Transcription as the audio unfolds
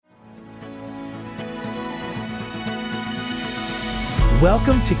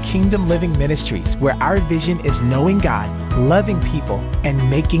Welcome to Kingdom Living Ministries, where our vision is knowing God, loving people, and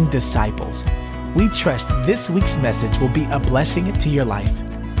making disciples. We trust this week's message will be a blessing to your life.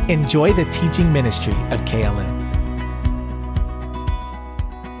 Enjoy the teaching ministry of KLM.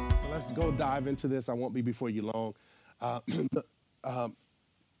 So let's go dive into this. I won't be before you long. The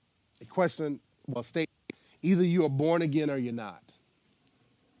question, state, either you are born again or you're not.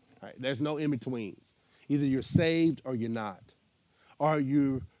 All right, there's no in-betweens. Either you're saved or you're not. Or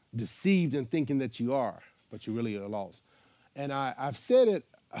you're deceived in thinking that you are, but you really are lost. And I've said it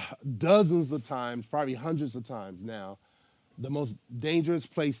dozens of times, probably hundreds of times now. The most dangerous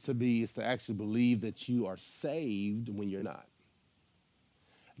place to be is to actually believe that you are saved when you're not.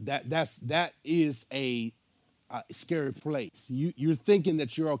 That is a scary place. You're thinking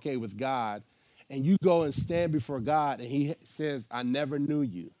that you're okay with God, and you go and stand before God, and he says, I never knew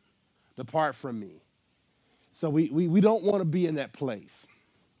you. Depart from me. So we don't want to be in that place.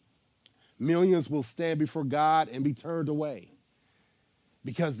 Millions will stand before God and be turned away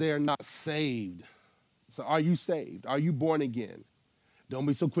because they are not saved. So are you saved? Are you born again? Don't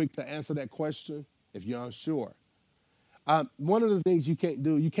be so quick to answer that question if you're unsure. One of the things you can't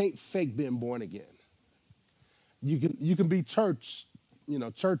do, you can't fake being born again. You can be churchy,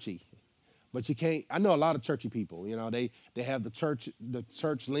 but you can't. I know a lot of churchy people. They have the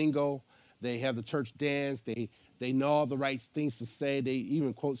church lingo. They have the church dance. They know all the right things to say. They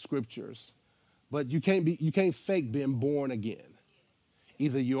even quote scriptures. But you can't fake being born again.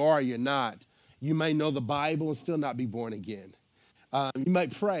 Either you are or you're not. You may know the Bible and still not be born again. You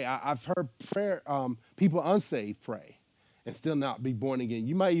might pray. I've heard people unsaved pray and still not be born again.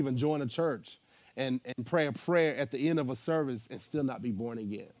 You might even join a church and pray a prayer at the end of a service and still not be born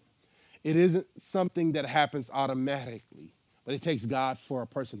again. It isn't something that happens automatically. But it takes God for a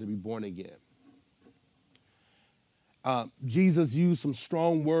person to be born again. Jesus used some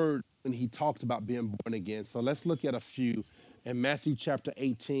strong words when he talked about being born again. So let's look at a few. In Matthew chapter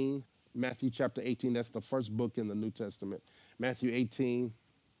 18, that's the first book in the New Testament. Matthew 18.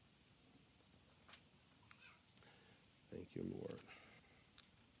 Thank you, Lord.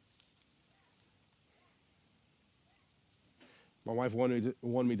 My wife wanted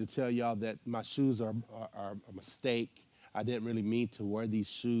me to tell y'all that my shoes are a mistake. I didn't really mean to wear these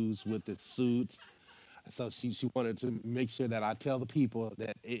shoes with this suit. So she wanted to make sure that I tell the people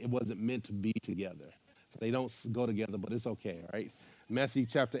that it wasn't meant to be together. So they don't go together, but it's okay, all right? Matthew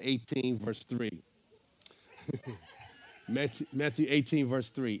chapter 18, verse 3. Matthew 18, verse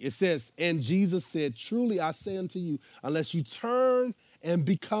 3. It says, and Jesus said, truly I say unto you, unless you turn and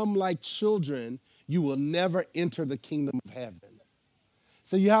become like children, you will never enter the kingdom of heaven.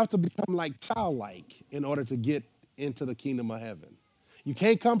 So you have to become like childlike in order to get into the kingdom of heaven. You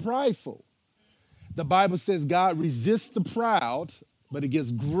can't come prideful. The Bible says God resists the proud, but he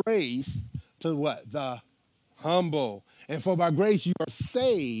gives grace to what? The humble. And for by grace you are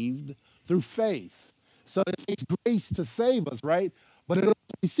saved through faith. So it takes grace to save us, right? But in order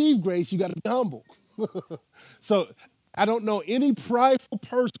to receive grace, you got to be humble. So I don't know any prideful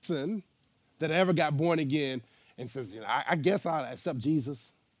person that ever got born again and says, I guess I'll accept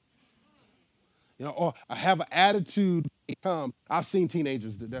Jesus. Or I have an attitude. I've seen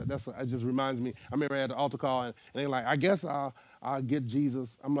teenagers. It just reminds me. I remember I had the altar call, and they're like, I guess I'll get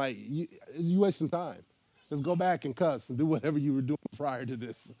Jesus. I'm like, you wasting time. Just go back and cuss and do whatever you were doing prior to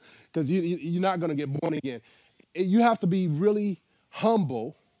this, because you're not going to get born again. You have to be really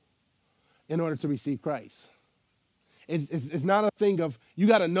humble in order to receive Christ. It's not a thing of, you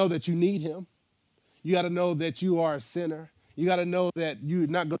got to know that you need him. You got to know that you are a sinner. You got to know that you're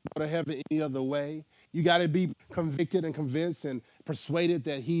not going to go to heaven any other way. You got to be convicted and convinced and persuaded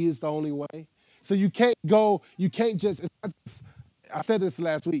that he is the only way. So you can't just, I said this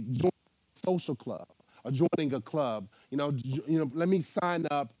last week, join a social club or joining a club. Let me sign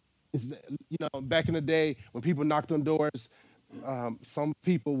up. Back in the day when people knocked on doors, some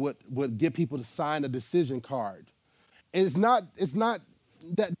people would get people to sign a decision card. And it's not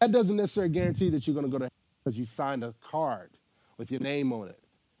that doesn't necessarily guarantee that you're going to go to heaven because you signed a card with your name on it.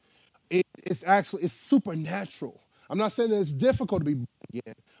 It's supernatural. I'm not saying that it's difficult to be born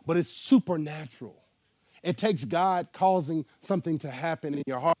again, but it's supernatural. It takes God causing something to happen in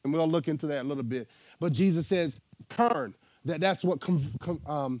your heart, and we'll look into that a little bit. But Jesus says, turn. That's what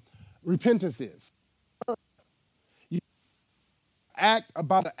repentance is. You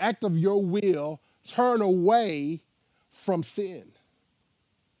about an act of your will, turn away from sin.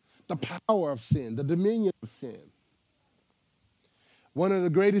 The power of sin, the dominion of sin. One of the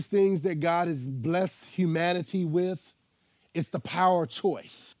greatest things that God has blessed humanity with is the power of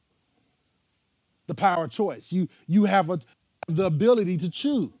choice. The power of choice. You have have the ability to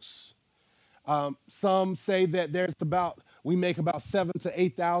choose. Some say that we make about 7,000 to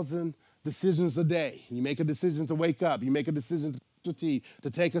 8,000 decisions a day. You make a decision to wake up. You make a decision to brush your teeth, to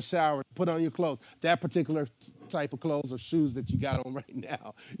take a shower, put on your clothes. That particular type of clothes or shoes that you got on right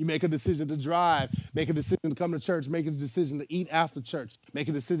now. You make a decision to drive, make a decision to come to church, make a decision to eat after church, make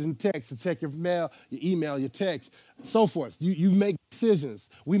a decision to text, to check your mail, your email, your text, so forth. You make decisions.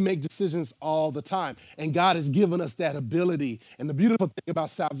 We make decisions all the time. And God has given us that ability. And the beautiful thing about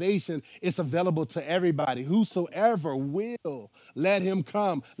salvation, it's available to everybody. Whosoever will, let him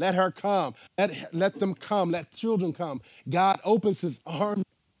come, let her come, let them come, let children come. God opens his arms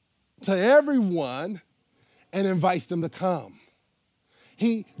to everyone and invites them to come.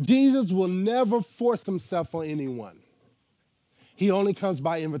 Jesus will never force himself on anyone. He only comes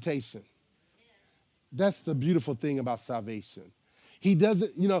by invitation. That's the beautiful thing about salvation. He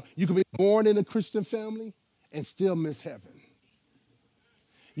doesn't, you can be born in a Christian family and still miss heaven.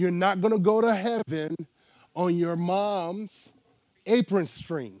 You're not going to go to heaven on your mom's apron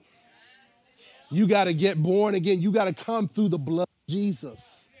string. You got to get born again. You got to come through the blood of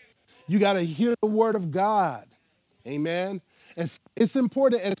Jesus. You got to hear the word of God. Amen. And it's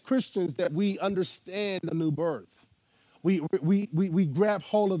important as Christians that we understand the new birth. We grab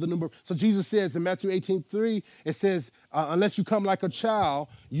hold of the new birth. So Jesus says in Matthew 18:3, it says, unless you come like a child,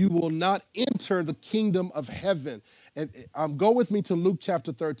 you will not enter the kingdom of heaven. And go with me to Luke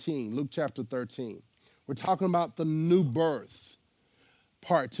chapter 13. Luke chapter 13. We're talking about the new birth,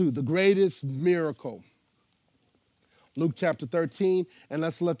 part 2, the greatest miracle. Luke chapter 13, and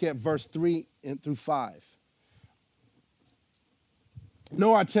let's look at verse 3 through 5.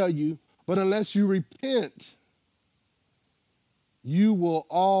 No, I tell you, but unless you repent, you will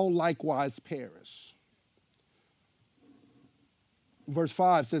all likewise perish. Verse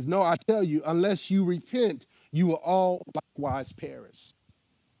 5 says, no, I tell you, unless you repent, you will all likewise perish.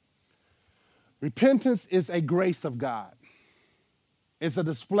 Repentance is a grace of God. It's a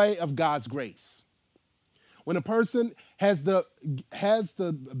display of God's grace. When a person has the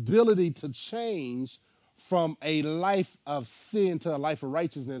ability to change from a life of sin to a life of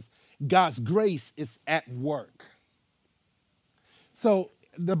righteousness, God's grace is at work. So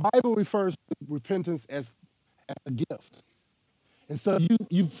the Bible refers to repentance as a gift. And so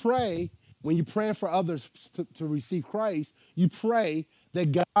you pray, when you're praying for others to receive Christ, you pray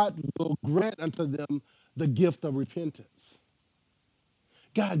that God will grant unto them the gift of repentance.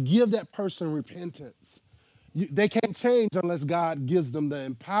 God, give that person repentance. They can't change unless God gives them the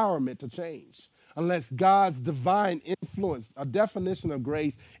empowerment to change. Unless God's divine influence, a definition of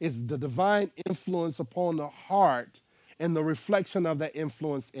grace is the divine influence upon the heart and the reflection of that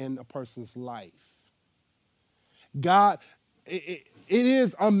influence in a person's life. God, it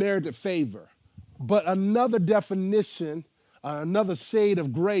is unmerited favor, but another definition, another shade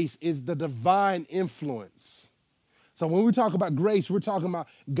of grace is the divine influence. So when we talk about grace, we're talking about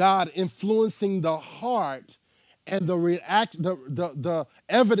God influencing the heart, and the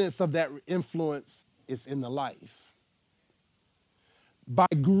evidence of that influence is in the life. By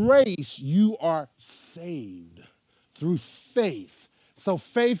grace, you are saved through faith. So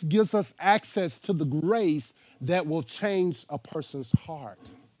faith gives us access to the grace that will change a person's heart.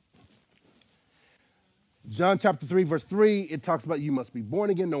 John chapter 3, verse 3, it talks about you must be born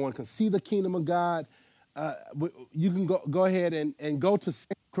again. No one can see the kingdom of God. You can go ahead and go to 2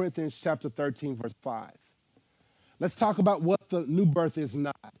 Corinthians chapter 13, verse 5. Let's talk about what the new birth is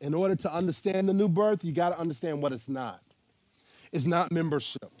not. In order to understand the new birth, you got to understand what it's not. It's not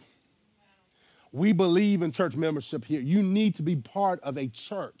membership. We believe in church membership here. You need to be part of a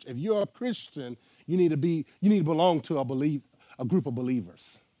church. If you're a Christian, you need to belong to a group of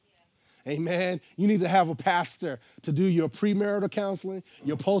believers. Amen. You need to have a pastor to do your premarital counseling,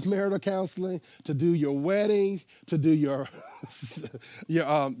 your postmarital counseling, to do your wedding, to do your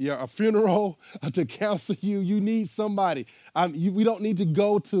funeral, to counsel you. You need somebody. We don't need to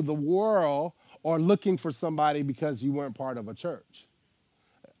go to the world or looking for somebody because you weren't part of a church.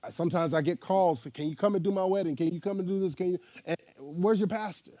 Sometimes I get calls, can you come and do my wedding? Can you come and do this? Where's your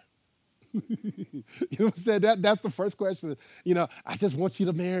pastor? You know what I'm saying? That's the first question. I just want you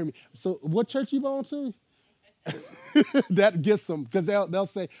to marry me. So what church you belong to? That gets them, because they'll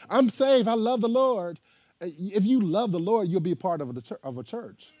say, I'm saved, I love the Lord. If you love the Lord, you'll be a part of a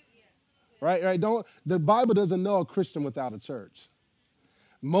church. Right? The Bible doesn't know a Christian without a church.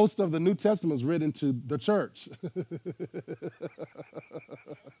 Most of the New Testament is written to the church,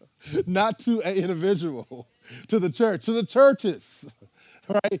 not to an individual, to the church, to the churches.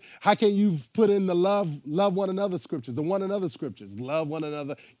 right? How can you put in the love one another scriptures, the one another scriptures, love one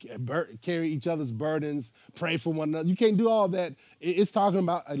another, carry each other's burdens, pray for one another. You can't do all that. It's talking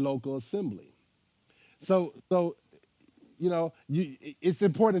about a local assembly. So it's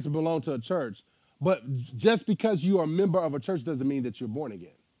important to belong to a church, but just because you are a member of a church doesn't mean that you're born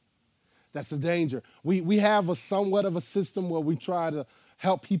again. That's the danger. We have a somewhat of a system where we try to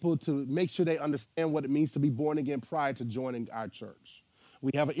help people to make sure they understand what it means to be born again prior to joining our church.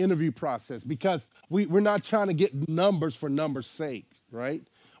 We have an interview process because we're not trying to get numbers for numbers' sake, right?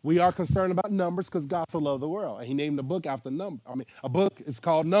 We are concerned about numbers because God so loved the world. And he named a book after number. A book is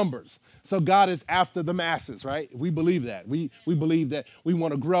called Numbers. So God is after the masses, right? We believe that. We believe that we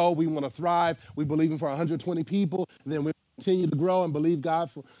want to grow, we want to thrive. We believe in for 120 people. And then we continue to grow and believe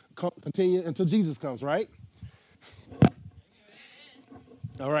God for continue until Jesus comes, right?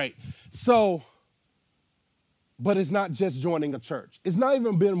 All right. So, but it's not just joining a church. It's not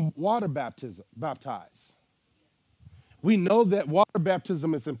even being water baptized. We know that water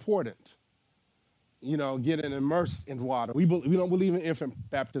baptism is important. Getting immersed in water. We don't believe in infant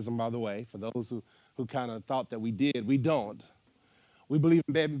baptism, by the way, for those who kind of thought that we did. We don't. We believe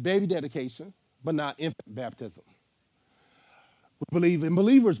in baby dedication, but not infant baptism. We believe in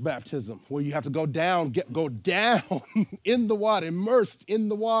believer's baptism, where you have to go down in the water, immersed in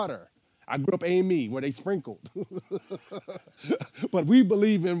the water. I grew up AME, where they sprinkled. But we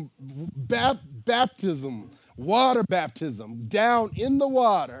believe in baptism, water baptism, down in the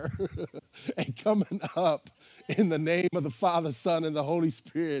water and coming up in the name of the Father, Son, and the Holy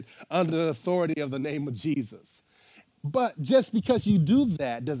Spirit under the authority of the name of Jesus. But just because you do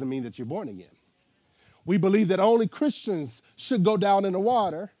that doesn't mean that you're born again. We believe that only Christians should go down in the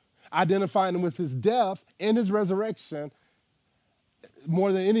water, identifying him with his death and his resurrection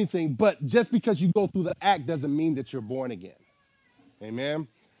more than anything. But just because you go through the act doesn't mean that you're born again. Amen.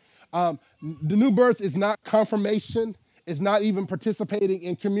 The new birth is not confirmation. It's not even participating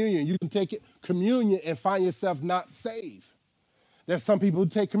in communion. You can take communion and find yourself not saved. There's some people who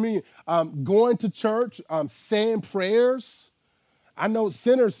take communion. Going to church, saying prayers. I know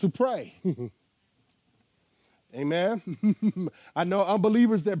sinners who pray. Amen. I know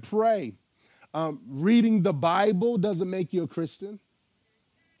unbelievers that pray. Reading the Bible doesn't make you a Christian.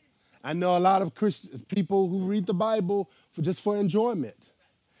 I know a lot of people who read the Bible just for enjoyment.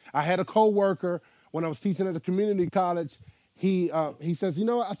 I had a coworker when I was teaching at the community college. He says,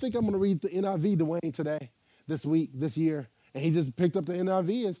 I think I'm going to read the NIV, Dwayne, this year. And he just picked up the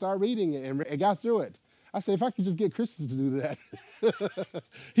NIV and started reading it and got through it. I said, if I could just get Christians to do that.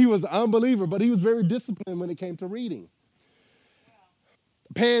 He was an unbeliever, but he was very disciplined when it came to reading.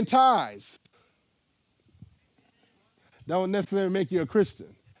 Paying tithes don't necessarily make you a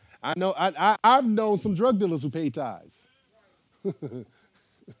Christian. I know I've known some drug dealers who pay tithes.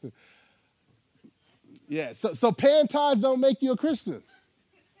 Yeah, so paying tithes don't make you a Christian.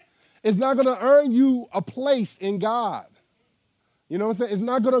 It's not going to earn you a place in God. You know what I'm saying? It's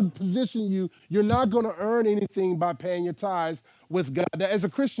not going to position you. You're not going to earn anything by paying your tithes with God. As a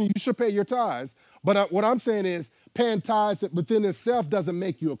Christian, you should pay your tithes. But what I'm saying is paying tithes within itself doesn't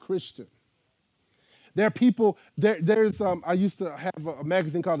make you a Christian. There are people, I used to have a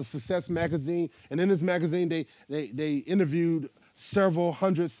magazine called the Success Magazine. And in this magazine, they interviewed several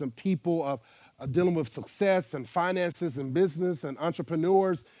hundreds of people of dealing with success and finances and business and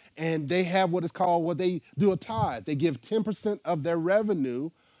entrepreneurs. And they have what is called, they do a tithe. They give 10% of their revenue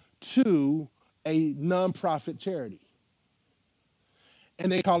to a nonprofit charity.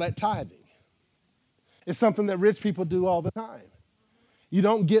 And they call that tithing. It's something that rich people do all the time. You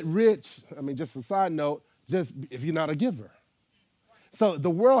don't get rich, just a side note, just if you're not a giver. So the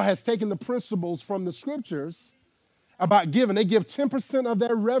world has taken the principles from the scriptures about giving. They give 10% of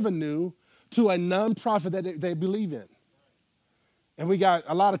their revenue to a nonprofit that they believe in. And we got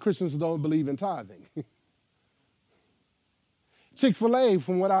a lot of Christians who don't believe in tithing. Chick-fil-A,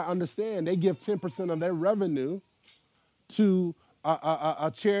 from what I understand, they give 10% of their revenue to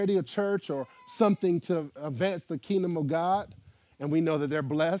a charity, a church, or something to advance the kingdom of God. And we know that they're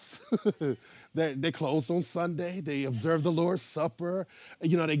blessed. They close on Sunday. They observe the Lord's Supper.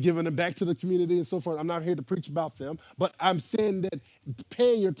 They're giving it back to the community and so forth. I'm not here to preach about them. But I'm saying that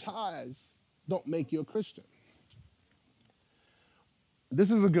paying your tithes don't make you a Christian. This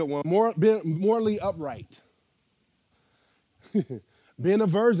is a good one. Being morally upright. Being a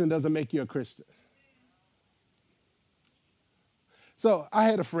virgin doesn't make you a Christian. So I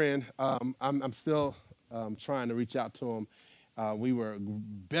had a friend. I'm still trying to reach out to him. We were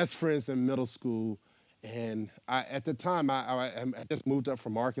best friends in middle school. And at the time, I just moved up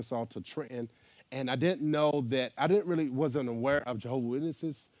from Arkansas to Trenton. And I didn't know that, wasn't aware of Jehovah's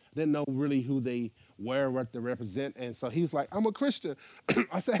Witnesses. Didn't know really who they were, what they represent. And so he was like, I'm a Christian.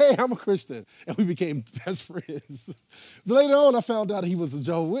 I said, hey, I'm a Christian. And we became best friends. But later on, I found out he was a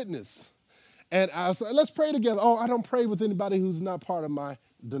Jehovah's Witness. And I was like, let's pray together. Oh, I don't pray with anybody who's not part of my,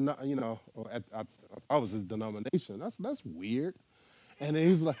 I was his denomination. That's weird. And he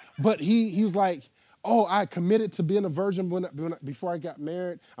was like, but he was like, oh, I committed to being a virgin before I got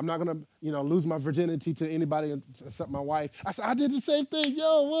married. I'm not gonna, lose my virginity to anybody except my wife. I said, I did the same thing.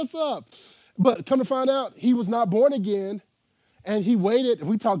 Yo, what's up? But come to find out, he was not born again, and he waited.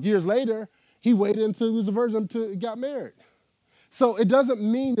 We talked years later. He waited until he was a virgin until he got married. So it doesn't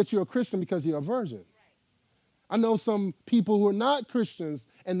mean that you're a Christian because you're a virgin. I know some people who are not Christians,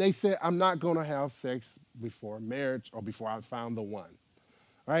 and they say, I'm not going to have sex before marriage or before I found the one,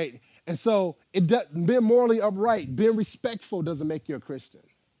 right? And so being morally upright, being respectful doesn't make you a Christian.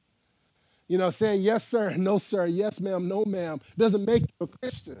 Saying yes, sir, no, sir, yes, ma'am, no, ma'am, doesn't make you a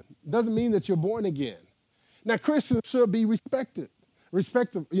Christian. Doesn't mean that you're born again. Now, Christians should be respected,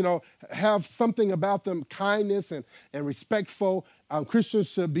 have something about them, kindness and respectful. Christians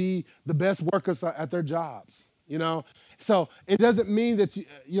should be the best workers at their jobs. So it doesn't mean that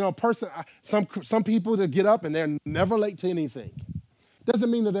some people that get up and they're never late to anything. Doesn't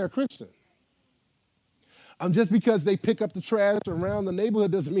mean that they're a Christian. Just because they pick up the trash around the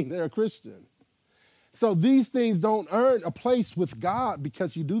neighborhood doesn't mean they're a Christian. So these things don't earn a place with God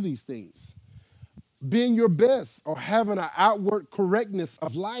because you do these things. Being your best or having an outward correctness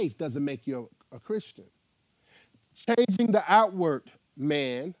of life doesn't make you a Christian. Changing the outward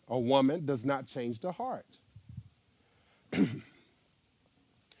man or woman does not change the heart.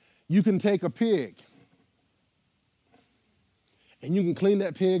 You can take a pig and you can clean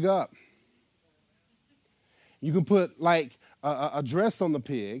that pig up. You can put like a dress on the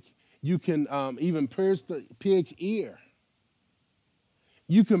pig. You can even pierce the pig's ear.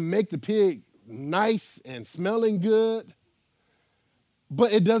 You can make the pig nice and smelling good,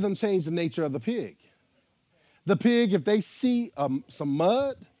 but it doesn't change the nature of the pig. The pig, if they see some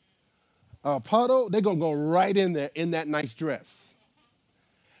mud, a puddle, they're gonna go right in there in that nice dress.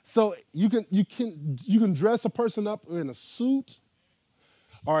 So you can dress a person up in a suit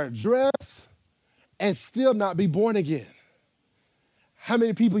or a dress and still not be born again. How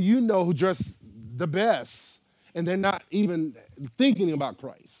many people you know who dress the best and they're not even thinking about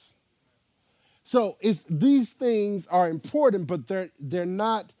Christ? So these things are important, but they're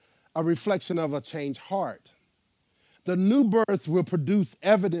not a reflection of a changed heart. The new birth will produce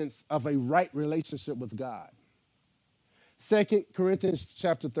evidence of a right relationship with God. 2 Corinthians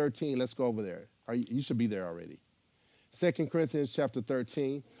chapter 13, let's go over there. You should be there already. 2 Corinthians chapter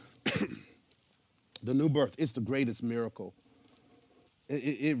 13, the new birth, it's the greatest miracle.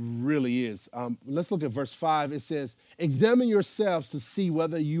 It really is. Let's look at verse 5. It says, examine yourselves to see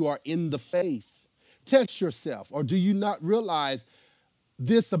whether you are in the faith. Test yourself, or do you not realize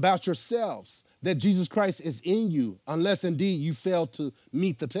this about yourselves, that Jesus Christ is in you, unless indeed you fail to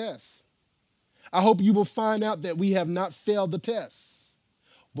meet the test. I hope you will find out that we have not failed the test.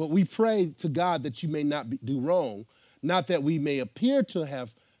 But we pray to God that you may not do wrong, not that we may appear to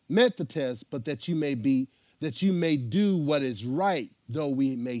have met the test, but that you may do what is right, though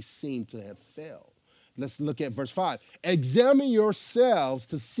we may seem to have failed. Let's look at verse 5. Examine yourselves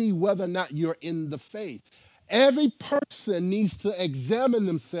to see whether or not you're in the faith. Every person needs to examine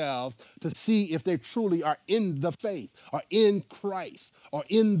themselves to see if they truly are in the faith or in Christ or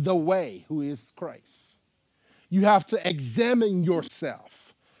in the way, who is Christ. You have to examine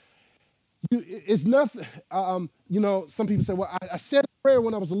yourself. It's nothing, some people say, well, I said a prayer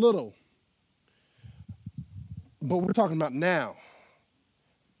when I was little, but we're talking about now.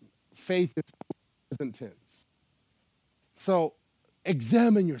 Faith is present tense. So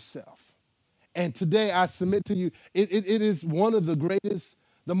examine yourself. And today I submit to you, it is one of the greatest,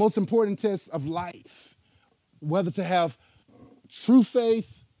 the most important tests of life, whether to have true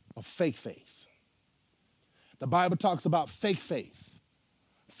faith or fake faith. The Bible talks about fake faith,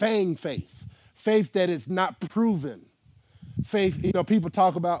 feigned faith, faith that is not proven. Faith, people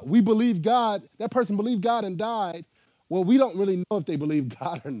talk about, we believe God, that person believed God and died. Well, we don't really know if they believe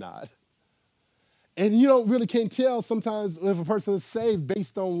God or not. And you can't tell sometimes if a person is saved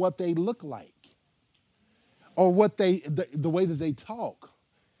based on what they look like or what the way that they talk.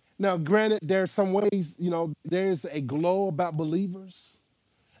 Now, granted, there are some ways, there's a glow about believers.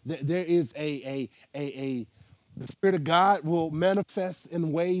 There is the Spirit of God will manifest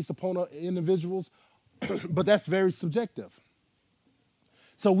in ways upon individuals, but that's very subjective.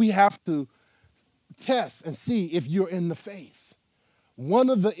 So we have to test and see if you're in the faith. One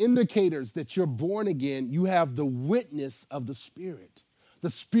of the indicators that you're born again, you have the witness of the Spirit. The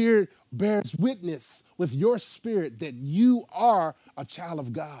Spirit bears witness with your spirit that you are a child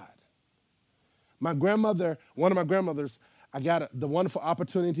of God. My grandmother, one of my grandmothers, I got the wonderful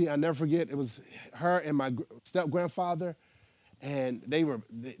opportunity, I never forget, it was her and my step-grandfather, and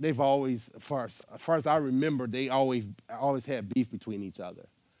they've always, as far as I remember, they always had beef between each other.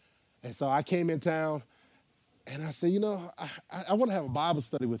 And so I came in town, and I said, I want to have a Bible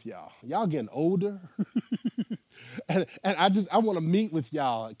study with y'all. Y'all getting older. and I want to meet with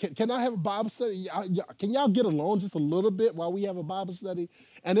y'all. Can I have a Bible study? Can y'all get along just a little bit while we have a Bible study?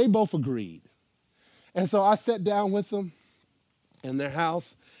 And they both agreed. And so I sat down with them in their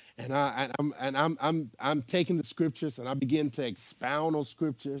house, and I'm taking the scriptures, and I begin to expound on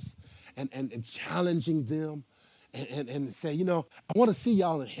scriptures and challenging them and say, I want to see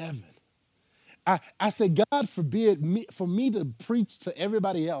y'all in heaven. I said, God forbid for me to preach to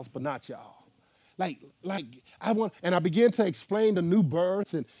everybody else, but not y'all. Like I began to explain the new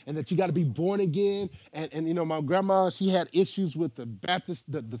birth and that you got to be born again. And my grandma, she had issues with the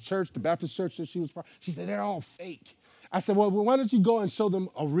Baptist, the Baptist church that she was part of. She said, they're all fake. I said, well, why don't you go and show them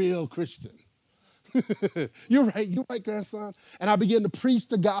a real Christian? You're right, grandson. And I began to preach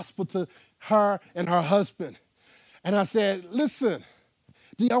the gospel to her and her husband. And I said, listen,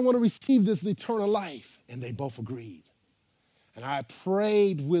 do y'all want to receive this eternal life? And they both agreed. And I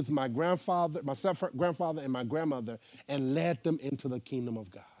prayed with my grandfather, my step-grandfather, and my grandmother, and led them into the kingdom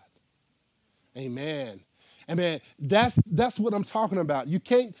of God. Amen. Amen. That's what I'm talking about. You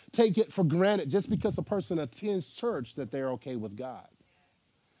can't take it for granted just because a person attends church that they're okay with God.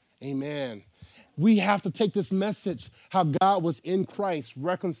 Amen. We have to take this message, how God was in Christ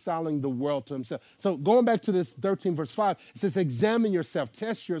reconciling the world to himself. So going back to this 13 verse 5, it says, examine yourself,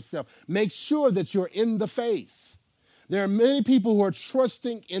 test yourself, make sure that you're in the faith. There are many people who are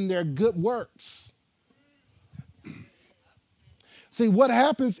trusting in their good works. See, what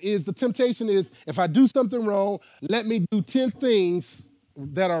happens is the temptation is if I do something wrong, let me do 10 things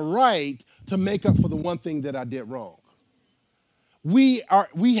that are right to make up for the one thing that I did wrong. We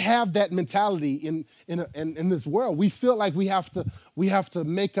have that mentality in this world. We feel like we have to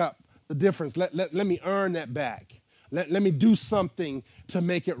make up the difference. Let me earn that back. Let me do something to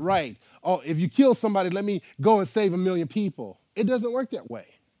make it right. Oh, if you kill somebody, let me go and save 1 million people. It doesn't work that way.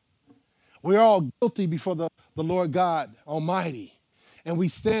 We're all guilty before the Lord God Almighty, and we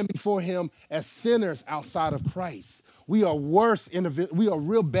stand before him as sinners outside of Christ. We are we are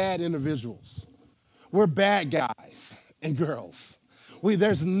real bad individuals. We're bad guys and girls.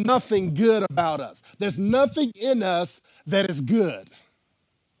 There's nothing good about us. There's nothing in us that is good.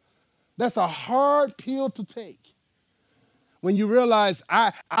 That's a hard pill to take. When you realize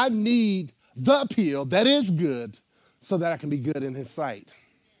I need the pill that is good so that I can be good in his sight.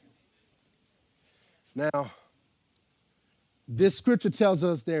 Now, this scripture tells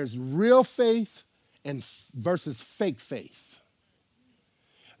us there's real faith versus fake faith.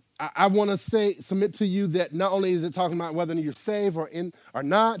 I want to submit to you that not only is it talking about whether you're saved or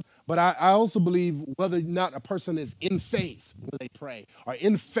not, but I also believe whether or not a person is in faith when they pray or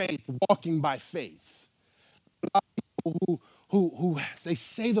in faith, walking by faith. A lot of people who they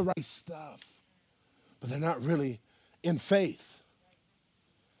say the right stuff, but they're not really in faith.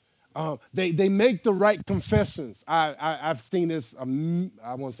 They make the right confessions. I've seen this,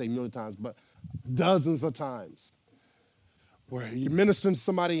 I won't say a million times, but dozens of times, where you're ministering to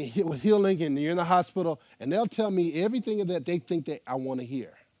somebody with healing and you're in the hospital, and they'll tell me everything that they think that I want to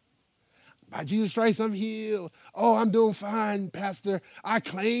hear. By Jesus Christ, I'm healed. Oh, I'm doing fine, Pastor. I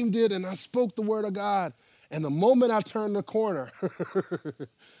claimed it and I spoke the word of God. And the moment I turn the corner,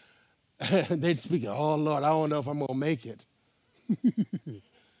 they'd speak, oh, Lord, I don't know if I'm going to make it.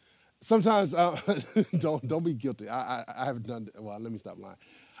 Sometimes, don't be guilty. I haven't done it. Well, let me stop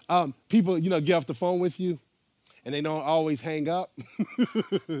lying. People, get off the phone with you, and they don't always hang up.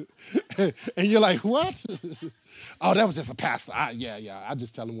 And you're like, what? Oh, that was just a pastor. I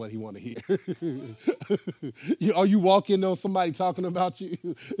just tell him what he want to hear. You walk in on somebody talking about you,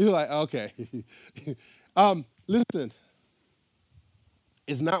 you're like, okay. Listen,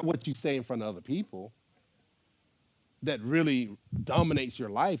 it's not what you say in front of other people that really dominates your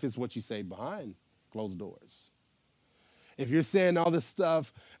life. It's what you say behind closed doors. If you're saying all this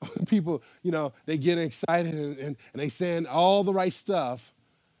stuff, people, they get excited and they saying all the right stuff.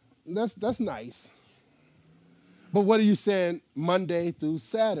 That's nice. But what are you saying Monday through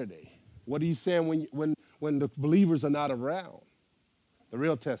Saturday? What are you saying when the believers are not around? The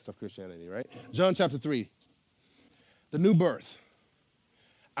real test of Christianity, right? John chapter 3, the new birth.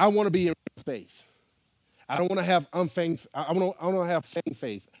 I want to be in faith. I don't want to have I want to have feigned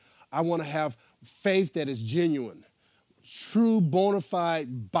faith. I want to have faith that is genuine, true, bona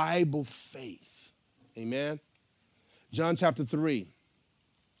fide Bible faith. Amen. John chapter 3.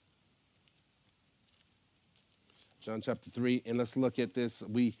 John chapter 3, and let's look at this.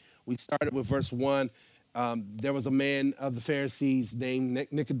 We started with verse 1. There was a man of the Pharisees named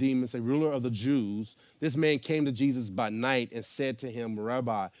Nicodemus, a ruler of the Jews. This man came to Jesus by night and said to him,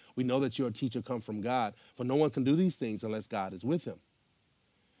 Rabbi, we know that you're a teacher come from God, for no one can do these things unless God is with him.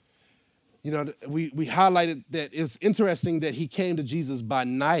 You know, we highlighted that it's interesting that he came to Jesus by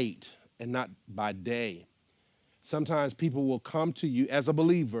night and not by day. Sometimes people will come to you as a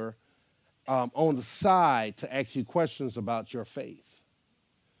believer on the side to ask you questions about your faith.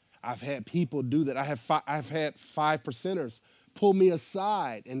 I've had people do that. I've had 5%ers pull me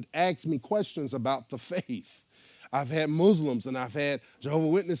aside and ask me questions about the faith. I've had Muslims and I've had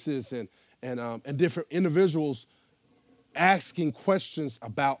Jehovah's Witnesses and different individuals asking questions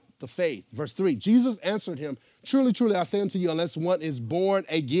about the faith. Verse 3, Jesus answered him, truly, truly, I say unto you, unless one is born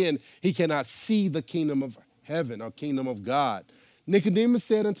again, he cannot see the kingdom of heaven or kingdom of God. Nicodemus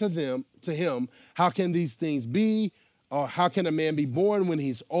said unto him, how can these things be? Or how can a man be born when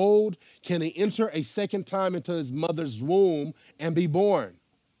he's old? Can he enter a second time into his mother's womb and be born?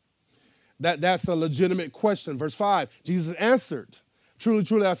 That's a legitimate question. Verse 5, Jesus answered, truly,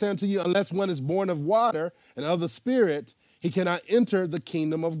 truly, I say unto you, unless one is born of water and of the Spirit, he cannot enter the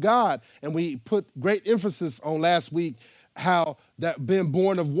kingdom of God. And we put great emphasis on last week how that being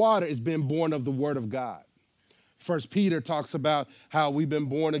born of water is being born of the word of God. 1 Peter talks about how we've been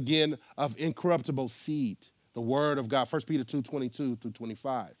born again of incorruptible seed. The word of God, 1 Peter 2:22 through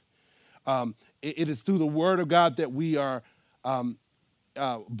 25. It is through the word of God that we are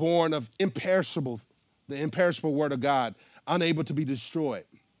born of the imperishable word of God, unable to be destroyed.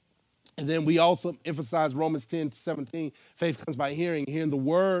 And then we also emphasize Romans 10:17, faith comes by hearing the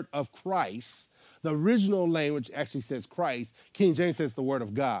word of Christ. The original language actually says Christ. King James says the word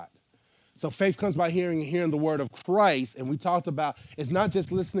of God. So faith comes by hearing the word of Christ. And we talked about it's not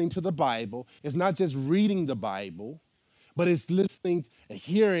just listening to the Bible. It's not just reading the Bible, but it's listening,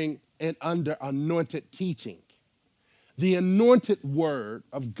 hearing, and under anointed teaching. The anointed word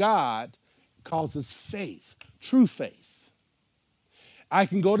of God causes faith, true faith. I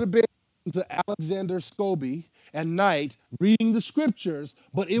can go to bed to Alexander Scobie at night reading the scriptures,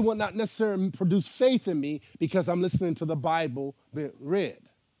 but it will not necessarily produce faith in me because I'm listening to the Bible being read.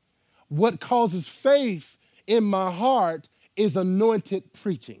 What causes faith in my heart is anointed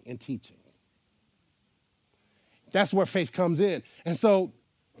preaching and teaching. That's where faith comes in. And so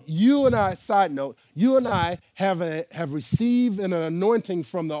you and I, side note, you and I have received an anointing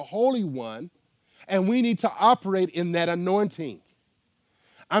from the Holy One, and we need to operate in that anointing.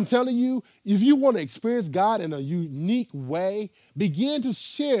 I'm telling you, if you want to experience God in a unique way, begin to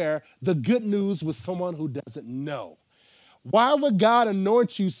share the good news with someone who doesn't know. Why would God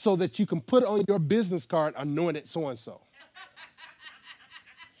anoint you so that you can put on your business card, anointed so-and-so?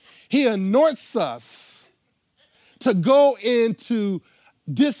 He anoints us to go into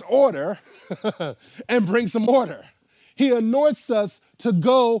disorder and bring some order. He anoints us to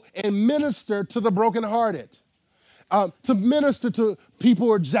go and minister to the brokenhearted, to minister to people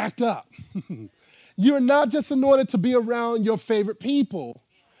who are jacked up. You're not just anointed to be around your favorite people,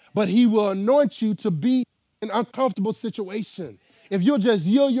 but he will anoint you to be an uncomfortable situation. If you'll just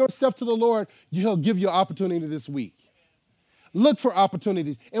yield yourself to the Lord, he'll give you an opportunity this week. Look for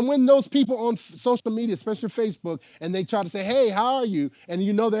opportunities. And when those people on social media, especially Facebook, and they try to say, hey, how are you? And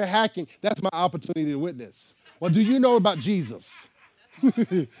you know they're hacking, that's my opportunity to witness. Well, do you know about Jesus?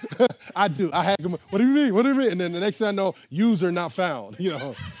 I do. I hack them. What do you mean? What do you mean? And then the next thing I know, user not found. You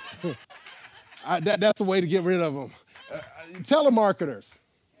know, that's a way to get rid of them. Telemarketers.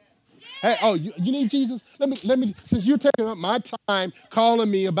 Hey, oh, you need Jesus? Let me, since you're taking up my time calling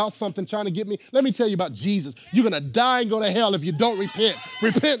me about something, trying to get me, let me tell you about Jesus. You're going to die and go to hell if you don't repent.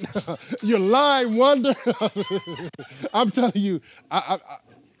 Repent. You're lying wonder. I'm telling you,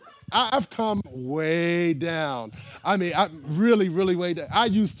 I've come way down. I mean, I'm really, really way down. I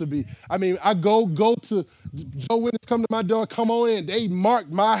used to be. I mean, I go to, Joe Witness come to my door, come on in. They marked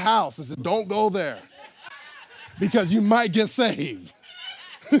my house and said, don't go there because you might get saved.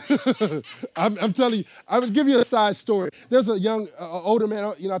 I'm telling you, I would give you a side story. There's a young, older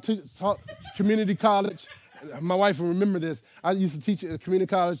man, I taught community college. My wife will remember this. I used to teach at community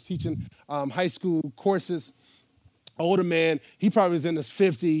college, teaching high school courses. Older man, he probably was in his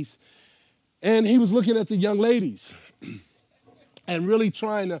 50s. And he was looking at the young ladies and really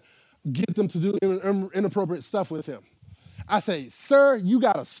trying to get them to do inappropriate stuff with him. I say, sir, you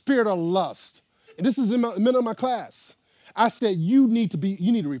got a spirit of lust this is in the middle of my class. I said, you need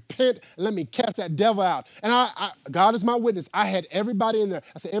to repent and let me cast that devil out. And God is my witness. I had everybody in there.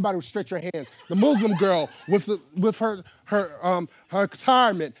 I said, everybody would stretch your hands. The Muslim girl with her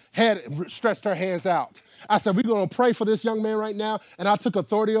retirement had stretched her hands out. I said, we're going to pray for this young man right now. And I took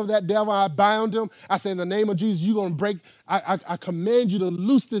authority over that devil. I bound him. I said, in the name of Jesus, you're going to break. I command you to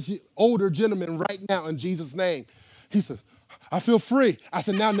loose this older gentleman right now in Jesus' name. He said, I feel free. I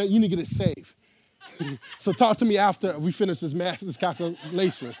said, now you need to get it saved. So talk to me after we finish this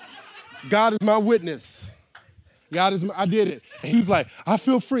calculation. God is my witness. I did it. And he was like, I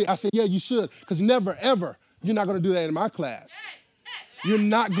feel free. I said, yeah, you should. Because never, ever, you're not going to do that in my class. You're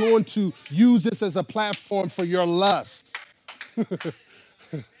not going to use this as a platform for your lust.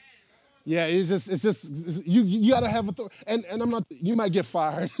 Yeah, it's just you got to have authority. And you might get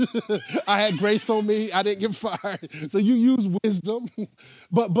fired. I had grace on me. I didn't get fired. So you use wisdom.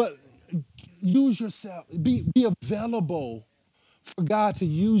 But use yourself. Be available for God to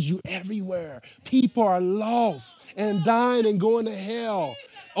use you everywhere. People are lost and dying and going to hell.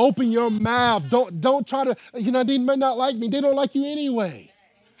 Open your mouth. Don't try to, they may not like me. They don't like you anyway.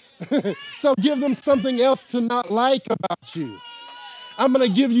 So give them something else to not like about you. I'm going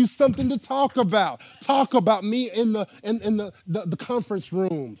to give you something to talk about. Talk about me in the conference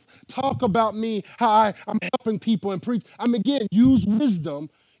rooms. Talk about me, how I'm helping people and preach. Again, use wisdom.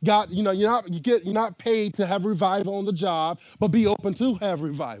 God, you're not paid to have revival on the job, but be open to have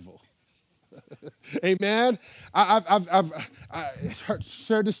revival. Amen. I've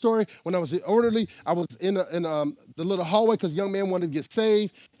shared this story when I was an orderly. I was in the little hallway because a young man wanted to get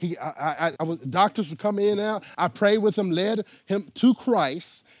saved. Doctors would come in and out. I prayed with him, led him to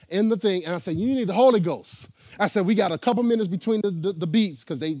Christ in the thing, and I said, "You need the Holy Ghost." I said, we got a couple minutes between the beats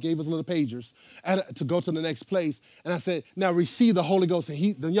because they gave us little pagers to go to the next place. And I said, now receive the Holy Ghost.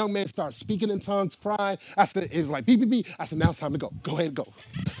 And the young man started speaking in tongues, crying. I said, it was like beep, beep, beep. I said, now it's time to go. Go ahead and go.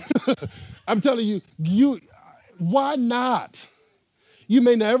 I'm telling you, why not? You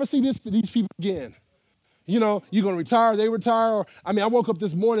may never see these people again. You're going to retire, they retire. I woke up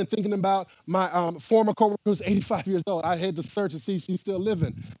this morning thinking about my former coworker who's 85 years old. I had to search to see if she's still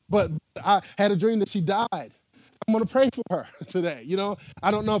living. But I had a dream that she died. I'm going to pray for her today. I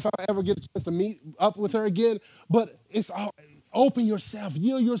don't know if I'll ever get a chance to meet up with her again, but it's all, open yourself,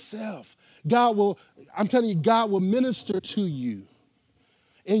 yield yourself. God will minister to you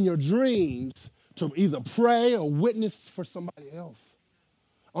in your dreams to either pray or witness for somebody else,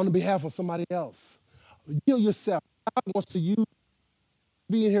 on the behalf of somebody else. Yield yourself. God wants to use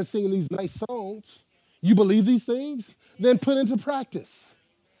being here singing these nice songs. You believe these things? Then put into practice.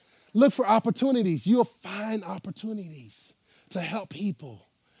 Look for opportunities. You'll find opportunities to help people.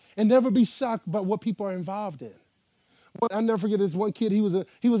 And never be shocked by what people are involved in. I'll never forget this one kid, he was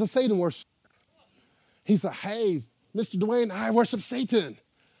a Satan worshiper. He said, hey, Mr. Dwayne, I worship Satan.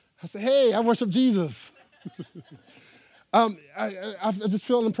 I said, hey, I worship Jesus. I just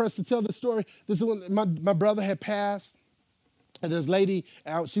feel impressed to tell this story. This is when my brother had passed, and this lady,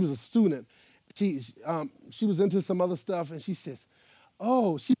 she was a student. She was into some other stuff, and she says,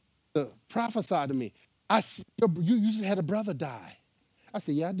 oh, she prophesied to me. You just had a brother die. I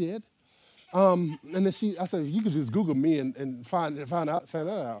said, yeah, I did. And then I said, you could just Google me and find that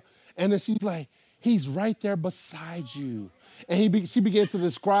out. And then she's like, he's right there beside you. And she begins to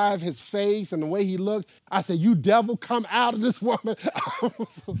describe his face and the way he looked. I said, you devil, come out of this woman.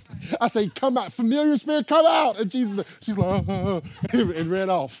 I said, come out. Familiar spirit, come out. And she's like, and ran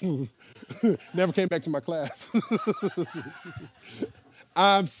off. Never came back to my class.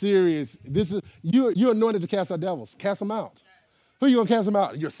 I'm serious. You're anointed to cast out devils. Cast them out. Who are you going to cast them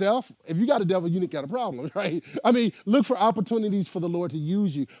out? Yourself? If you got a devil, you got a problem, right? Look for opportunities for the Lord to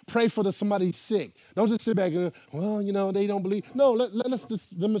use you. Pray for somebody sick. Don't just sit back and, they don't believe. No, let's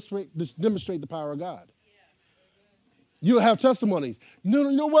just demonstrate the power of God. You'll have testimonies.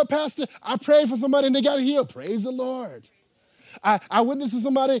 You know what, Pastor? I prayed for somebody and they got healed. Praise the Lord. I witnessed to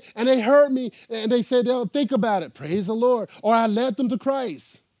somebody and they heard me and they said they'll think about it. Praise the Lord. Or I led them to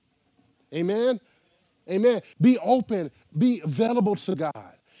Christ. Amen. Amen. Be open. Be available to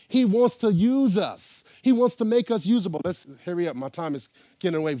God. He wants to use us. He wants to make us usable. Let's hurry up. My time is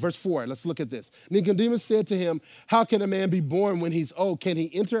getting away. Verse 4. Let's look at this. Nicodemus said to him, how can a man be born when he's old? Can he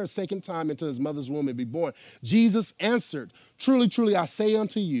enter a second time into his mother's womb and be born? Jesus answered, truly, truly, I say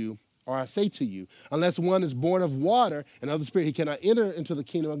to you, unless one is born of water and of the Spirit, he cannot enter into the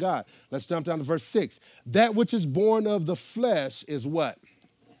kingdom of God. Let's jump down to verse 6. That which is born of the flesh is what?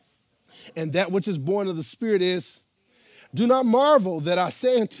 And that which is born of the Spirit is, do not marvel that I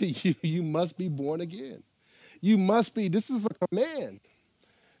say unto you, you must be born again. You must be, this is a command.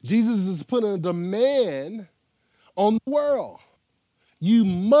 Jesus is putting a demand on the world. You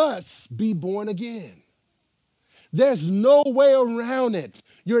must be born again. There's no way around it.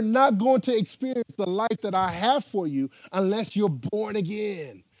 You're not going to experience the life that I have for you unless you're born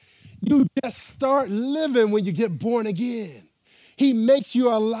again. You just start living when you get born again. He makes you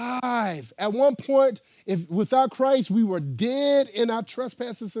alive. At one point, without Christ, we were dead in our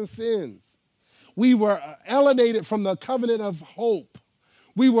trespasses and sins. We were alienated from the covenant of hope.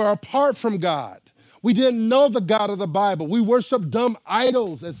 We were apart from God. We didn't know the God of the Bible. We worshiped dumb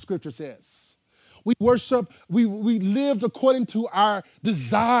idols, as Scripture says. We lived according to our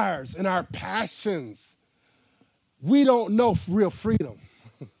desires and our passions. We don't know real freedom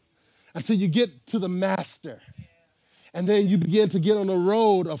until you get to the Master. And then you begin to get on the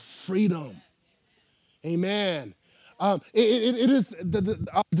road of freedom. Amen. It is the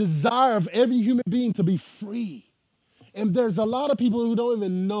desire of every human being to be free. And there's a lot of people who don't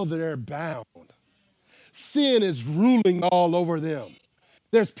even know that they're bound. Sin is ruling all over them.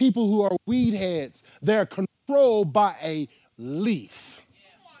 There's people who are weed heads. They're controlled by a leaf.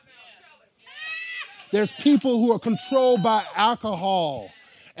 There's people who are controlled by alcohol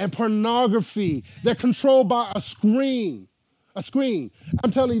and pornography. They're controlled by a screen.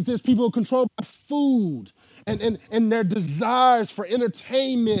 I'm telling you, there's people who are controlled by food and their desires for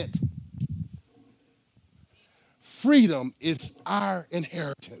entertainment. Freedom is our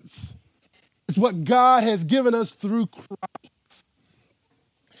inheritance. It's what God has given us through Christ.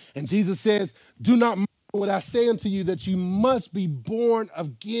 And Jesus says, do not marvel what I say unto you, that you must be born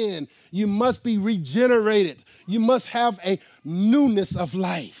again. You must be regenerated. You must have a newness of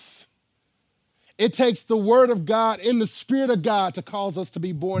life. It takes the word of God and the Spirit of God to cause us to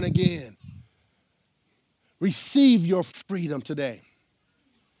be born again. Receive your freedom today.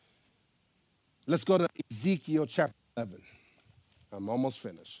 Let's go to Ezekiel chapter 11. I'm almost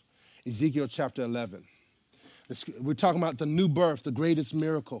finished. Ezekiel chapter 11. We're talking about the new birth, the greatest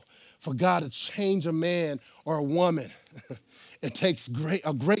miracle. For God to change a man or a woman, it takes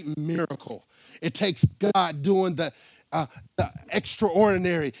a great miracle. It takes God doing the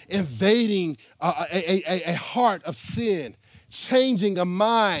extraordinary, invading a heart of sin, changing a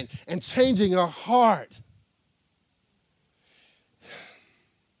mind and changing a heart.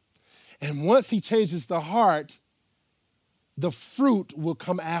 And once he changes the heart, the fruit will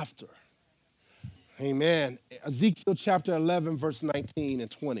come after. Amen. Ezekiel chapter 11, verse 19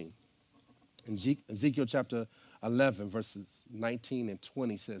 and 20. Ezekiel chapter 11, verses 19 and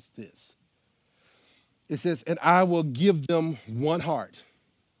 20 says this. It says, and I will give them one heart,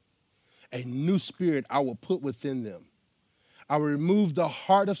 a new spirit I will put within them. I will remove the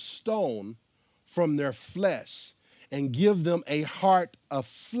heart of stone from their flesh and give them a heart of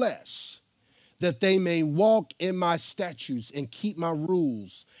flesh, that they may walk in my statutes and keep my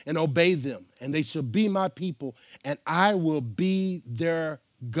rules and obey them. And they shall be my people, and I will be their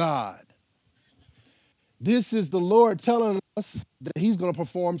God. This is the Lord telling us that he's going to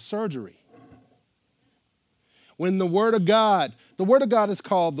perform surgery. When the word of God is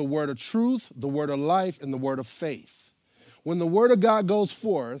called the word of truth, the word of life, and the word of faith. When the word of God goes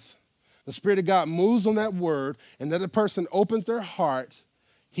forth, the Spirit of God moves on that word, and that the person opens their heart,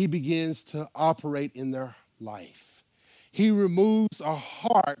 he begins to operate in their life. He removes a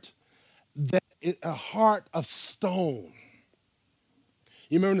heart of stone.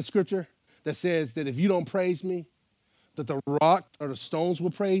 You remember the scripture that says that if you don't praise me, that the rock or the stones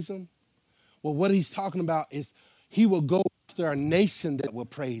will praise him? Well, what he's talking about is he will go after a nation that will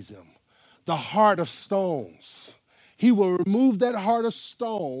praise him. The heart of stones. He will remove that heart of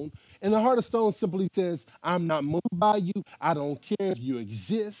stone. And the heart of stone simply says, I'm not moved by you. I don't care if you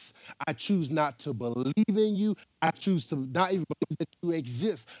exist. I choose not to believe in you. I choose to not even believe that you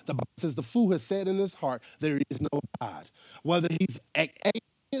exist. The Bible says the fool has said in his heart, there is no God. Whether he's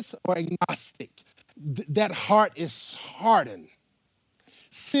atheist or agnostic, that heart is hardened.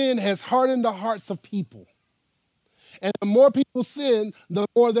 Sin has hardened the hearts of people. And the more people sin, the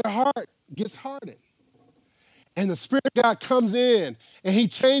more their heart gets hardened. And the Spirit of God comes in and he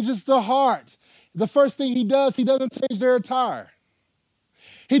changes the heart. The first thing he does, he doesn't change their attire.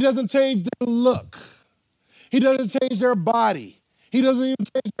 He doesn't change their look. He doesn't change their body. He doesn't even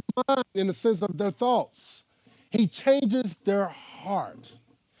change their mind in the sense of their thoughts. He changes their heart.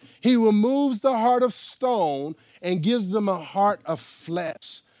 He removes the heart of stone and gives them a heart of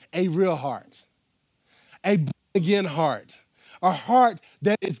flesh, a real heart, a born-again heart, a heart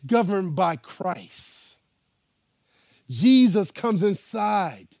that is governed by Christ. Jesus comes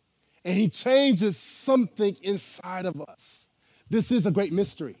inside and he changes something inside of us. This is a great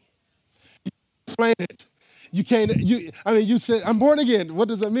mystery. You can't explain it. You can't, you said, I'm born again. What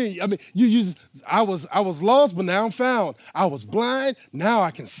does that mean? I mean, I was lost, but now I'm found. I was blind, now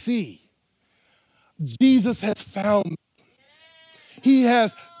I can see. Jesus has found me. He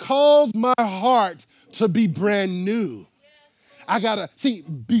has caused my heart to be brand new. See,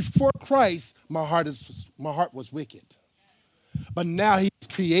 before Christ, my heart was wicked. But now he's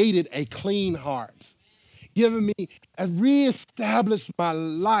created a clean heart, given me, reestablished my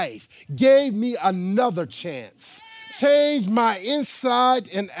life, gave me another chance, changed my inside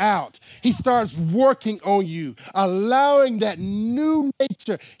and out. He starts working on you, allowing that new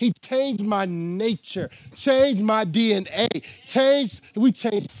nature. He changed my nature, changed my DNA, we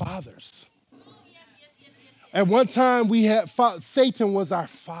changed fathers. At one time, Satan was our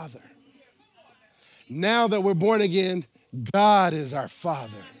father. Now that we're born again, God is our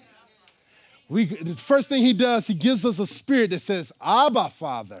Father. The first thing he does, he gives us a spirit that says, Abba,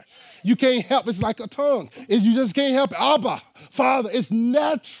 Father. You can't help. It's like a tongue. You just can't help it. Abba, Father. It's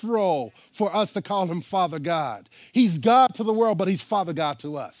natural for us to call him Father God. He's God to the world, but he's Father God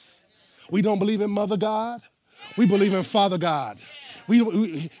to us. We don't believe in Mother God. We believe in Father God.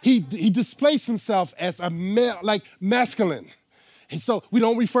 He displays himself as a male, like masculine. So we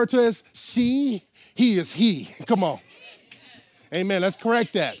don't refer to it as she. He is he. Come on. Amen. Let's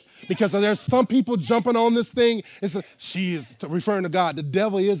correct that. Because there's some people jumping on this thing. She is referring to God. The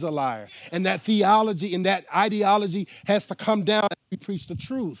devil is a liar. And that theology and that ideology has to come down as we preach the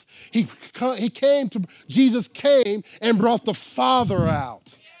truth. Jesus came and brought the Father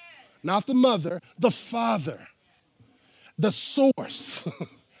out. Not the mother, the Father. The source.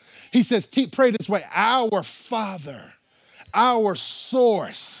 He says, pray this way, our Father, our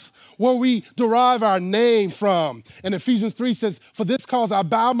source, where we derive our name from. And Ephesians 3 says, for this cause I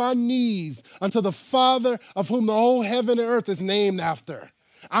bow my knees unto the Father of whom the whole heaven and earth is named after.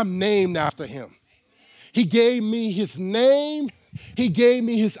 I'm named after him. He gave me his name. He gave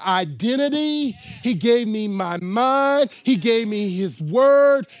me his identity. He gave me my mind. He gave me his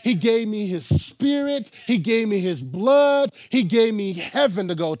word. He gave me his spirit. He gave me his blood. He gave me heaven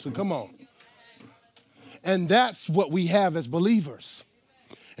to go to. Come on. And that's what we have as believers.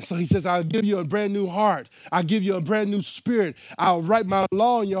 And so he says, I'll give you a brand new heart. I'll give you a brand new spirit. I'll write my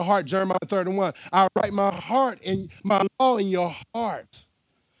law in your heart, Jeremiah 31. I'll write my law in your heart.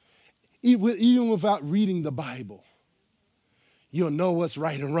 Even without reading the Bible, you'll know what's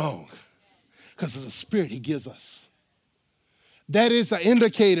right and wrong because of the spirit he gives us. That is an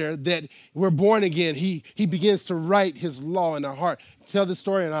indicator that we're born again. He begins to write his law in our heart. Tell the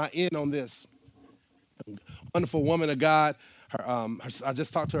story and I'll end on this. Wonderful woman of God. I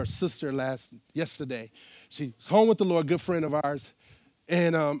just talked to her sister yesterday. She's home with the Lord, good friend of ours.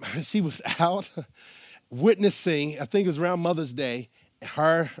 And she was out witnessing, I think it was around Mother's Day,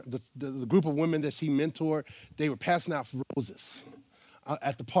 the group of women that she mentored, they were passing out roses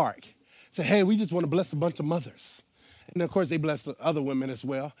at the park. Said, hey, we just want to bless a bunch of mothers. And of course, they blessed the other women as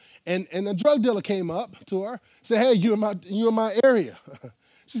well. And a drug dealer came up to her, said, hey, you in my area.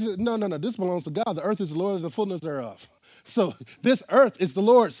 She said, no, this belongs to God. The earth is the Lord and the fullness thereof. So this earth is the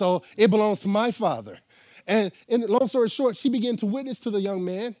Lord, so it belongs to my Father. And long story short, she began to witness to the young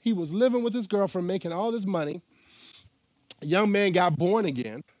man. He was living with his girlfriend, making all this money. The young man got born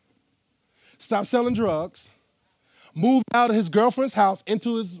again, stopped selling drugs, moved out of his girlfriend's house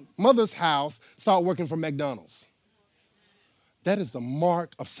into his mother's house, started working for McDonald's. That is the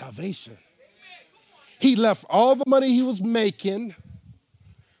mark of salvation. He left all the money he was making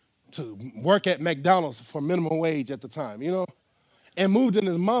to work at McDonald's for minimum wage at the time, and moved in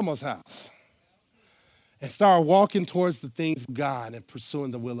his mama's house and started walking towards the things of God and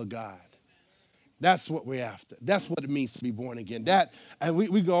pursuing the will of God. That's what we're after. That's what it means to be born again. And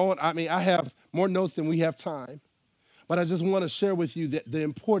we go on. I mean, I have more notes than we have time, but I just want to share with you that the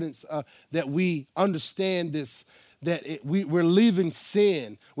importance that we understand this, that we're leaving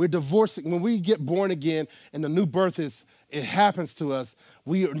sin. We're divorcing. When we get born again and the new birth it happens to us,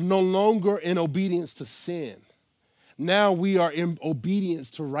 we are no longer in obedience to sin. Now we are in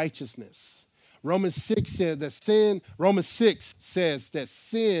obedience to righteousness. Romans 6 says that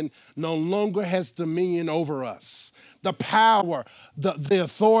sin no longer has dominion over us. The power, the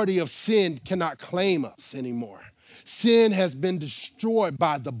authority of sin cannot claim us anymore. Sin has been destroyed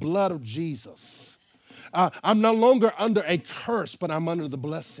by the blood of Jesus. I'm no longer under a curse, but I'm under the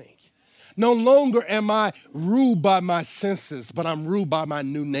blessing. No longer am I ruled by my senses, but I'm ruled by my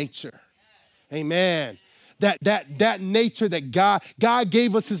new nature. Amen. That nature that God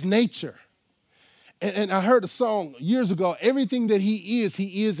gave us his nature. And I heard a song years ago, everything that he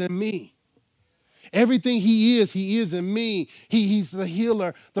is in me. Everything he is in me. He's the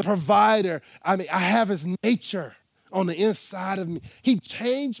healer, the provider. I mean, I have his nature on the inside of me. He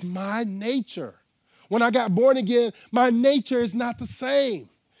changed my nature. When I got born again, my nature is not the same.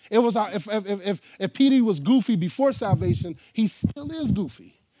 It was if Petey was goofy before salvation, he still is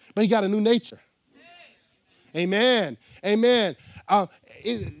goofy, but he got a new nature. Amen. Amen.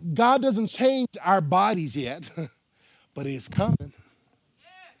 God doesn't change our bodies yet, but it's coming.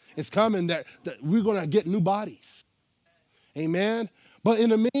 It's coming that we're going to get new bodies. Amen. But in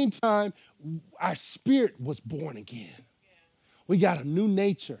the meantime, our spirit was born again. We got a new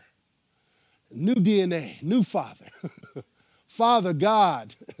nature, new DNA, new Father. Father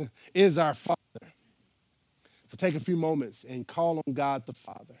God is our Father. So take a few moments and call on God the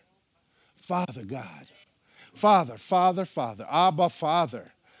Father. Father God. Father, Father, Father. Abba,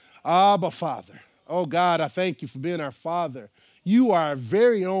 Father. Abba, Father. Oh, God, I thank you for being our Father. You are our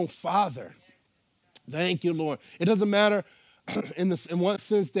very own Father. Thank you, Lord. It doesn't matter in one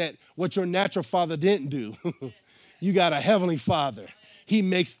sense that what your natural father didn't do. You got a heavenly Father. He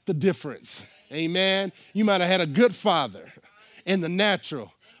makes the difference. Amen. You might have had a good father in the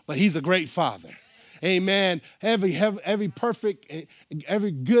natural, but he's a great Father. Amen. Every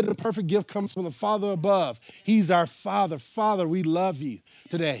good and perfect gift comes from the Father above. He's our Father. Father, we love you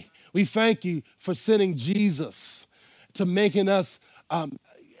today. We thank you for sending Jesus to making us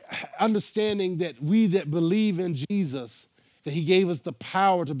understanding that we that believe in Jesus, that he gave us the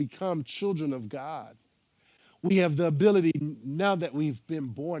power to become children of God. We have the ability now that we've been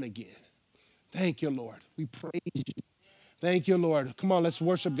born again. Thank you, Lord. We praise you. Thank you, Lord. Come on, let's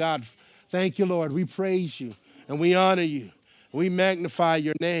worship God. Thank you, Lord. We praise you and we honor you. We magnify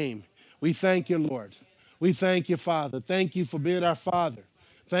your name. We thank you, Lord. We thank you, Father. Thank you for being our Father.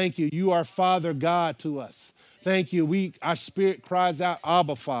 Thank you. You are Father God to us. Thank you. Our spirit cries out,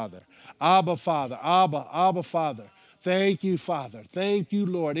 Abba, Father. Abba, Father. Abba, Abba, Father. Thank you, Father. Thank you,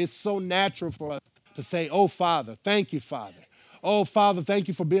 Lord. It's so natural for us to say, oh, Father. Thank you, Father. Oh, Father, thank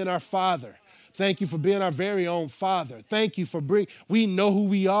you for being our Father. Thank you for being our very own Father. Thank you for we know who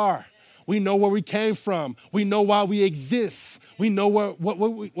we are. We know where we came from. We know why we exist. We know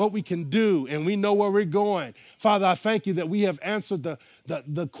what we can do, and we know where we're going. Father, I thank you that we have answered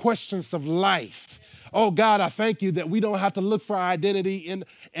the questions of life. Oh, God, I thank you that we don't have to look for our identity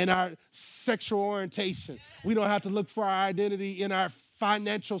in our sexual orientation. We don't have to look for our identity in our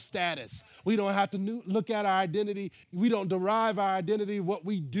financial status. We don't have to look at our identity. We don't derive our identity what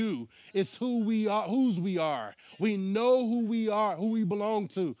we do. It's who we are, whose we are. We know who we are, who we belong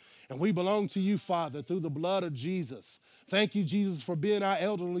to. And we belong to you, Father, through the blood of Jesus. Thank you, Jesus, for being our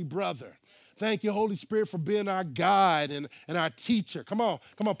elderly brother. Thank you, Holy Spirit, for being our guide and our teacher. Come on,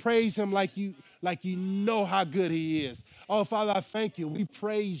 praise him like you know how good he is. Oh, Father, I thank you. We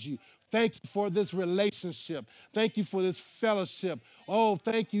praise you. Thank you for this relationship. Thank you for this fellowship. Oh,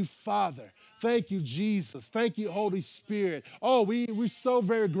 thank you, Father. Thank you, Jesus. Thank you, Holy Spirit. Oh, we're so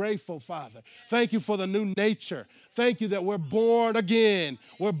very grateful, Father. Thank you for the new nature. Thank you that we're born again.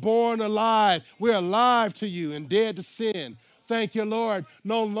 We're born alive. We're alive to you and dead to sin. Thank you, Lord.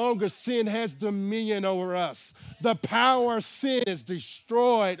 No longer sin has dominion over us. The power of sin is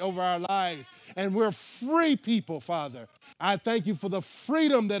destroyed over our lives, and we're free people, Father. I thank you for the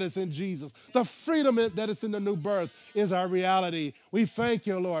freedom that is in Jesus. The freedom that is in the new birth is our reality. We thank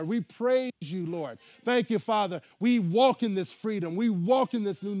you, Lord. We praise you, Lord. Thank you, Father. We walk in this freedom. We walk in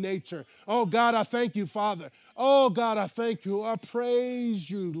this new nature. Oh, God, I thank you, Father. Oh, God, I thank you. I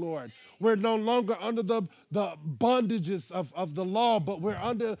praise you, Lord. We're no longer under the bondages of the law, but we're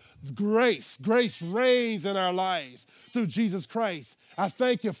under grace. Grace reigns in our lives through Jesus Christ. I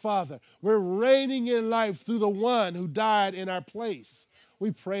thank you, Father. We're reigning in life through the one who died in our place.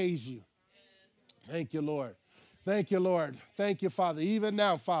 We praise you. Thank you, Lord. Thank you, Lord. Thank you, Father. Even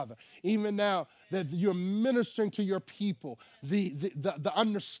now, Father, even now that you're ministering to your people, the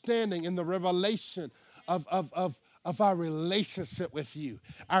understanding and the revelation of our relationship with you,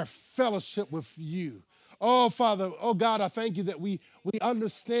 our fellowship with you. Oh, Father, oh, God, I thank you that we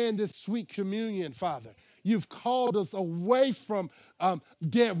understand this sweet communion, Father. You've called us away from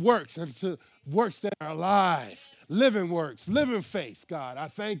dead works and to works that are alive, living works, living faith, God. I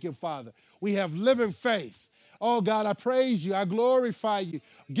thank you, Father. We have living faith. Oh, God, I praise you. I glorify you.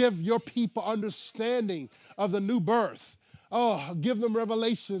 Give your people understanding of the new birth. Oh, give them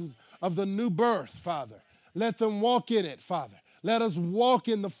revelations of the new birth, Father. Let them walk in it, Father. Let us walk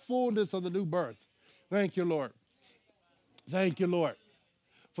in the fullness of the new birth. Thank you, Lord. Thank you, Lord.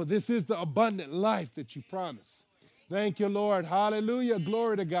 For this is the abundant life that you promise. Thank you, Lord. Hallelujah.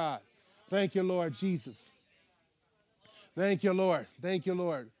 Glory to God. Thank you, Lord Jesus. Thank you, Lord. Thank you,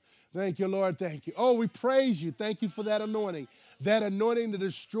 Lord. Thank you, Lord. Thank you. Oh, we praise you. Thank you for that anointing. That anointing that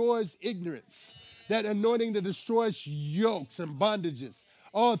destroys ignorance. That anointing that destroys yokes and bondages.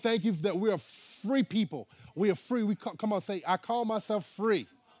 Oh, thank you that we are free people. We are free. Come on, say, I call myself free.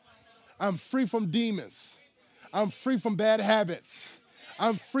 I'm free from demons. I'm free from bad habits.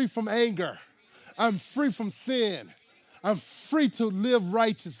 I'm free from anger. I'm free from sin. I'm free to live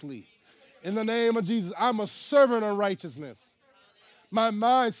righteously. In the name of Jesus, I'm a servant of righteousness. My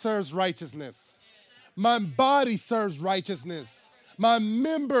mind serves righteousness. My body serves righteousness. My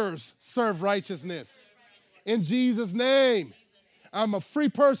members serve righteousness. In Jesus' name, I'm a free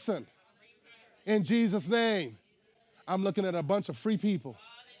person. In Jesus' name, I'm looking at a bunch of free people.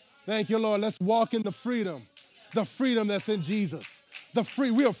 Thank you, Lord. Let's walk in the freedom that's in Jesus.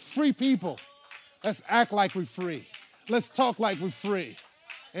 We are free people. Let's act like we're free. Let's talk like we're free.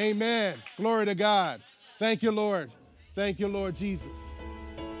 Amen. Glory to God. Thank you, Lord. Thank you, Lord Jesus.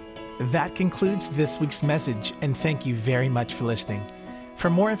 That concludes this week's message, and thank you very much for listening. For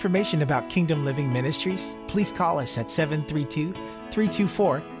more information about Kingdom Living Ministries, please call us at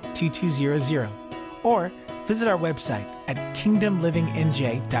 732-324-2200 or visit our website at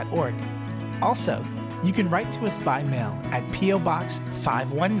kingdomlivingnj.org. Also, you can write to us by mail at P.O. Box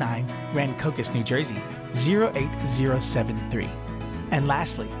 519, Rancocas, New Jersey, 08073. And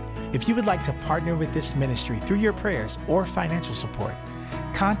lastly, if you would like to partner with this ministry through your prayers or financial support,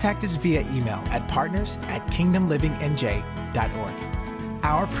 contact us via email at partners@kingdomlivingnj.org.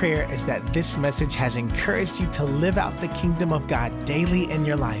 Our prayer is that this message has encouraged you to live out the kingdom of God daily in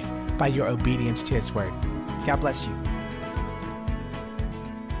your life by your obedience to His word. God bless you.